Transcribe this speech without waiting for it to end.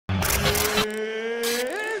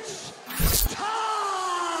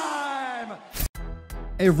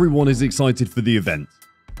everyone is excited for the event.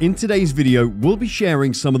 In today's video, we'll be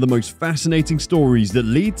sharing some of the most fascinating stories that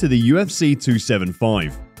lead to the UFC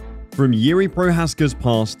 275. From Jiri Prochazka's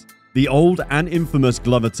past, the old and infamous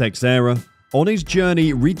Glover Teixeira, on his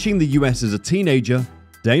journey reaching the US as a teenager,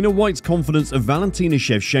 Dana White's confidence of Valentina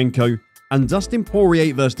Shevchenko, and Dustin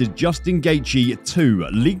Poirier vs Justin Gaethje 2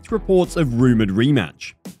 leaked reports of rumoured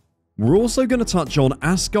rematch. We're also going to touch on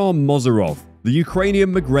Askar Mozharov, the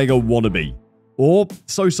Ukrainian McGregor wannabe, or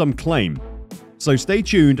so some claim. So stay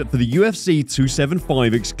tuned for the UFC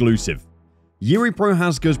 275 exclusive. Jiri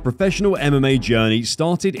Prochazka's professional MMA journey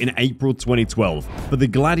started in April 2012 for the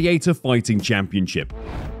Gladiator Fighting Championship,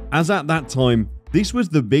 as at that time, this was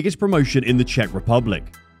the biggest promotion in the Czech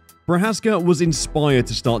Republic. Prochazka was inspired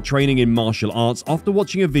to start training in martial arts after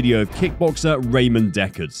watching a video of kickboxer Raymond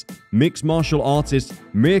Deckers, mixed martial artist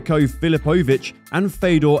Mirko Filipovic, and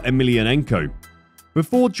Fedor Emelianenko.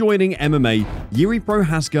 Before joining MMA, Jiri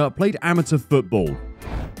Prochazka played amateur football.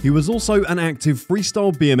 He was also an active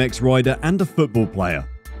freestyle BMX rider and a football player.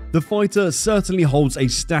 The fighter certainly holds a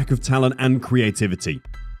stack of talent and creativity.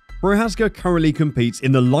 Prochazka currently competes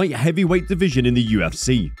in the light heavyweight division in the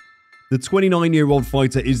UFC. The 29-year-old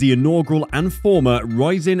fighter is the inaugural and former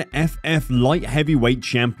Rising FF light heavyweight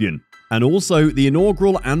champion, and also the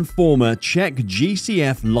inaugural and former Czech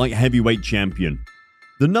GCF light heavyweight champion.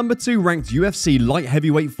 The number 2 ranked UFC light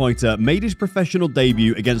heavyweight fighter made his professional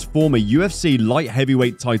debut against former UFC light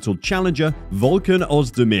heavyweight title challenger Volkan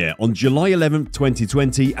Ozdemir on July 11,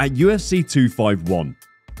 2020 at UFC 251.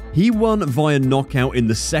 He won via knockout in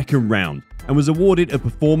the second round and was awarded a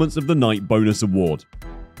Performance of the Night bonus award.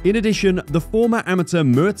 In addition, the former amateur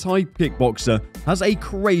Muay Thai kickboxer has a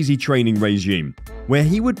crazy training regime where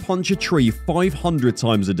he would punch a tree 500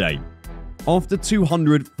 times a day. After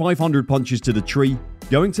 500 punches to the tree,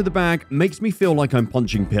 going to the bag makes me feel like I'm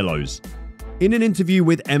punching pillows. In an interview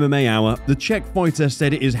with MMA Hour, the Czech fighter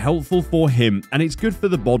said it is helpful for him and it's good for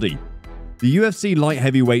the body. The UFC light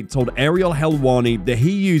heavyweight told Ariel Helwani that he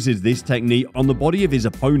uses this technique on the body of his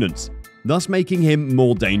opponents, thus making him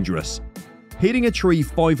more dangerous. Hitting a tree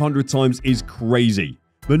 500 times is crazy,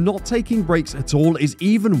 but not taking breaks at all is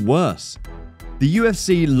even worse. The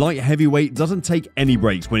UFC light heavyweight doesn't take any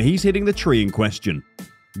breaks when he's hitting the tree in question.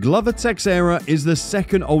 Glover Teixeira is the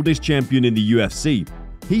second oldest champion in the UFC.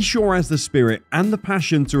 He sure has the spirit and the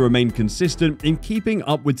passion to remain consistent in keeping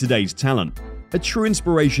up with today's talent. A true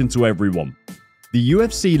inspiration to everyone. The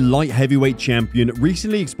UFC light heavyweight champion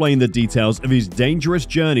recently explained the details of his dangerous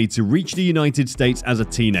journey to reach the United States as a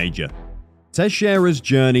teenager. Teixeira's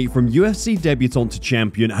journey from UFC debutant to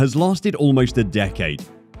champion has lasted almost a decade.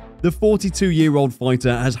 The 42-year-old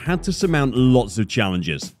fighter has had to surmount lots of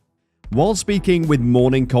challenges. While speaking with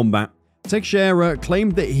Morning Combat, Teixeira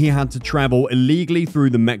claimed that he had to travel illegally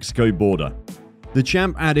through the Mexico border. The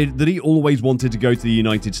champ added that he always wanted to go to the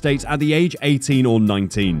United States at the age 18 or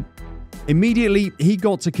 19. Immediately, he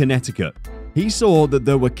got to Connecticut. He saw that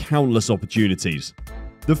there were countless opportunities.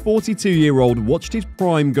 The 42-year-old watched his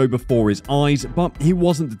prime go before his eyes, but he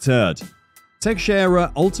wasn't deterred.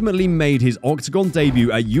 Teixeira ultimately made his Octagon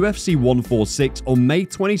debut at UFC 146 on May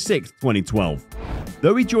 26, 2012.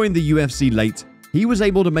 Though he joined the UFC late, he was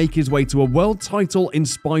able to make his way to a world title in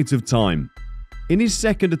spite of time. In his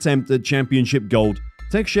second attempt at championship gold,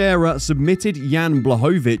 Teixeira submitted Jan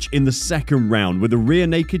Blachowicz in the second round with a rear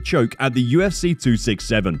naked choke at the UFC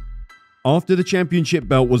 267. After the championship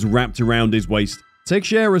belt was wrapped around his waist,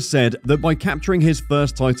 Teixeira said that by capturing his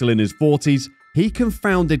first title in his 40s, he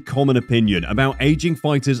confounded common opinion about aging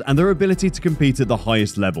fighters and their ability to compete at the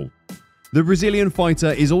highest level. The Brazilian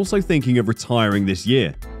fighter is also thinking of retiring this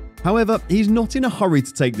year. However, he's not in a hurry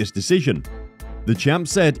to take this decision. The champ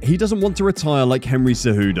said he doesn't want to retire like Henry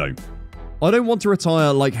Cejudo. I don't want to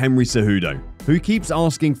retire like Henry Cejudo, who keeps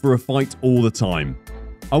asking for a fight all the time.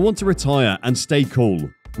 I want to retire and stay cool.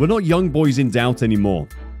 We're not young boys in doubt anymore.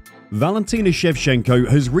 Valentina Shevchenko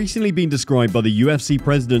has recently been described by the UFC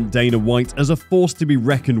president Dana White as a force to be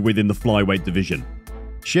reckoned with in the flyweight division.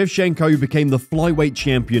 Shevchenko became the flyweight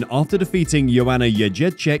champion after defeating Joanna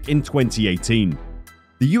Jędrzejczyk in 2018.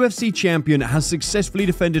 The UFC champion has successfully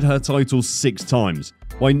defended her title 6 times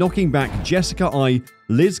by knocking back Jessica Eye,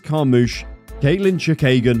 Liz Carmouche, Caitlin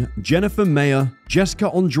Chookagian, Jennifer Mayer, Jessica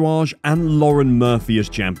Andrade, and Lauren Murphy as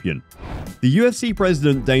champion. The UFC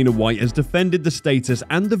president Dana White has defended the status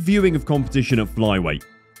and the viewing of competition at flyweight,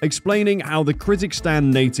 explaining how the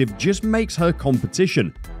Kyrgyzstan native just makes her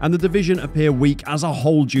competition and the division appear weak as a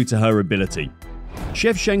whole due to her ability.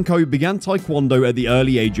 Shevchenko began Taekwondo at the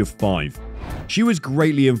early age of 5. She was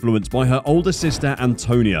greatly influenced by her older sister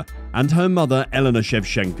Antonia and her mother Elena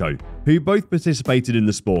Shevchenko, who both participated in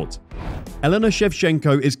the sport. Elena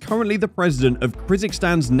Shevchenko is currently the president of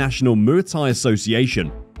Kyrgyzstan's National Muay Thai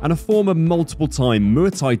Association and a former multiple-time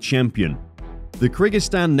Muay Thai champion. The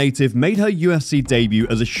Kyrgyzstan native made her UFC debut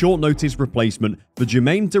as a short-notice replacement for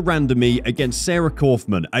Germaine de Randamie against Sarah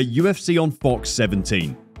Kaufman at UFC on Fox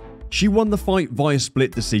 17. She won the fight via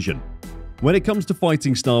split decision. When it comes to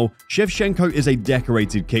fighting style, Shevchenko is a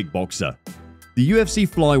decorated kickboxer. The UFC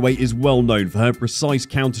flyweight is well known for her precise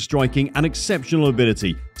counter-striking and exceptional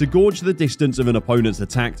ability to gauge the distance of an opponent's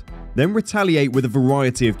attack, then retaliate with a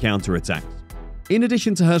variety of counter-attacks. In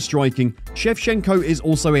addition to her striking, Shevchenko is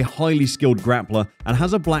also a highly skilled grappler and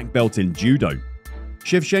has a black belt in judo.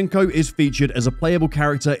 Shevchenko is featured as a playable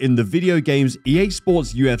character in the video games EA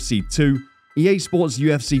Sports UFC 2, EA Sports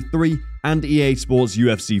UFC 3, and EA Sports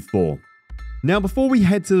UFC 4. Now, before we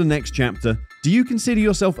head to the next chapter, do you consider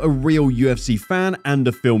yourself a real UFC fan and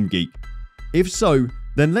a film geek? If so,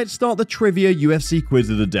 then let's start the trivia UFC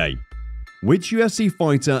quiz of the day. Which UFC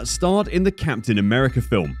fighter starred in the Captain America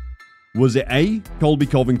film? Was it A. Colby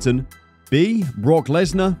Covington, B. Brock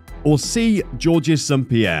Lesnar, or C. Georges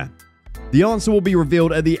St-Pierre? The answer will be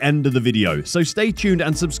revealed at the end of the video, so stay tuned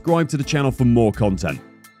and subscribe to the channel for more content.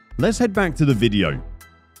 Let's head back to the video.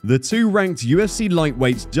 The two ranked UFC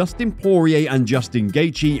lightweights Dustin Poirier and Justin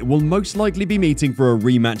Gaethje will most likely be meeting for a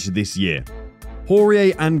rematch this year.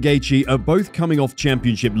 Poirier and Gaethje are both coming off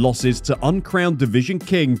championship losses to uncrowned division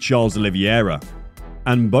king Charles Oliveira,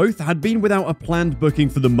 and both had been without a planned booking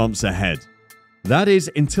for the months ahead. That is,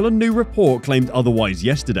 until a new report claimed otherwise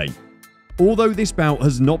yesterday. Although this bout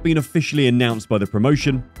has not been officially announced by the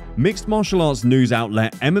promotion, mixed martial arts news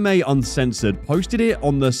outlet MMA Uncensored posted it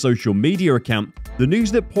on their social media account the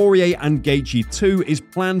news that Poirier and Gaethje 2 is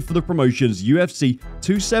planned for the promotion's UFC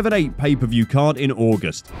 278 pay-per-view card in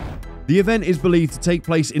August. The event is believed to take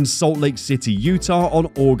place in Salt Lake City, Utah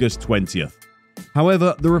on August 20th.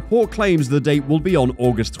 However, the report claims the date will be on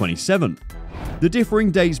August 27th. The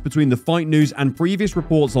differing dates between the fight news and previous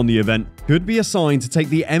reports on the event could be a sign to take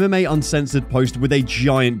the MMA Uncensored post with a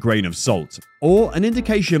giant grain of salt, or an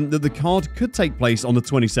indication that the card could take place on the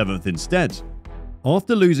 27th instead.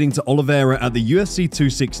 After losing to Oliveira at the UFC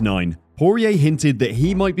 269, Poirier hinted that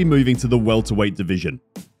he might be moving to the welterweight division.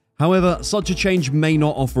 However, such a change may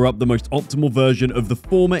not offer up the most optimal version of the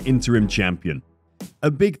former interim champion.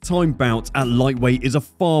 A big-time bout at lightweight is a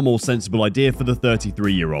far more sensible idea for the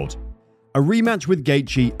 33-year-old. A rematch with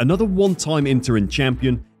Gaethje, another one-time interim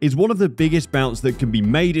champion, is one of the biggest bouts that can be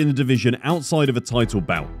made in the division outside of a title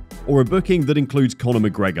bout, or a booking that includes Conor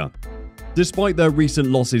McGregor. Despite their recent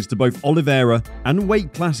losses to both Oliveira and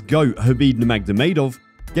weight class GOAT Khabib Nurmagomedov,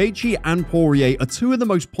 Gaethje and Poirier are two of the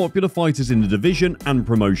most popular fighters in the division and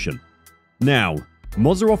promotion. Now,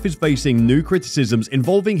 Mozharov is facing new criticisms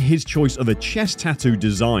involving his choice of a chest tattoo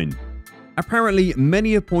design. Apparently,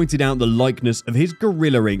 many have pointed out the likeness of his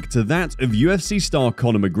gorilla ink to that of UFC star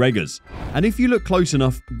Conor McGregor's, and if you look close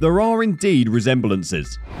enough, there are indeed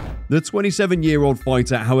resemblances. The 27-year-old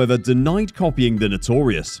fighter, however, denied copying the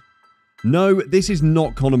Notorious. No, this is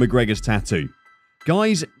not Conor McGregor's tattoo.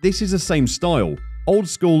 Guys, this is the same style, old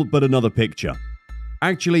school but another picture.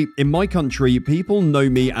 Actually, in my country, people know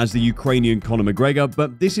me as the Ukrainian Conor McGregor,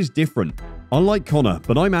 but this is different. I like Conor,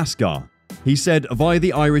 but I'm Askar, he said via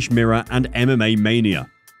the Irish Mirror and MMA Mania.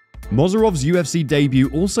 Mozharov's UFC debut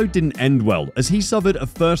also didn't end well, as he suffered a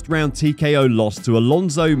first-round TKO loss to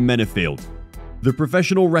Alonzo Menefield. The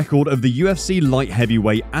professional record of the UFC light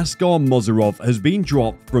heavyweight Askar Mozharov has been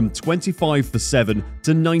dropped from 25-7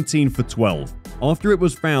 to 19-12 after it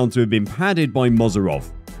was found to have been padded by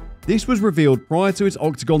Mozharov. This was revealed prior to his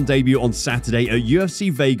Octagon debut on Saturday at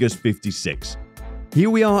UFC Vegas 56. Here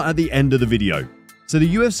we are at the end of the video. So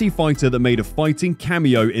the UFC fighter that made a fighting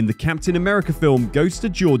cameo in the Captain America film goes to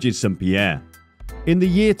Georges St-Pierre. In the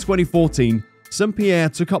year 2014, St-Pierre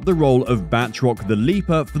took up the role of Batroc the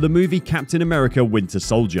Leaper for the movie Captain America Winter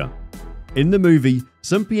Soldier. In the movie,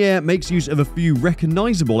 St-Pierre makes use of a few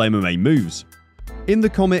recognizable MMA moves. In the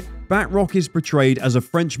comic, Batroc is portrayed as a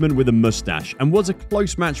Frenchman with a mustache and was a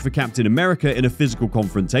close match for Captain America in a physical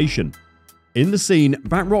confrontation. In the scene,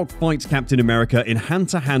 Batroc fights Captain America in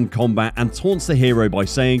hand-to-hand combat and taunts the hero by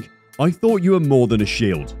saying, "I thought you were more than a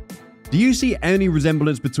shield." Do you see any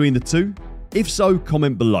resemblance between the two? If so,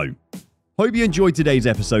 comment below. Hope you enjoyed today's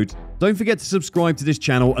episode. Don't forget to subscribe to this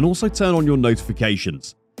channel and also turn on your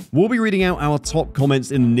notifications. We'll be reading out our top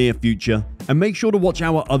comments in the near future, and make sure to watch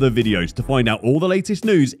our other videos to find out all the latest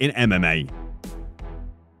news in MMA.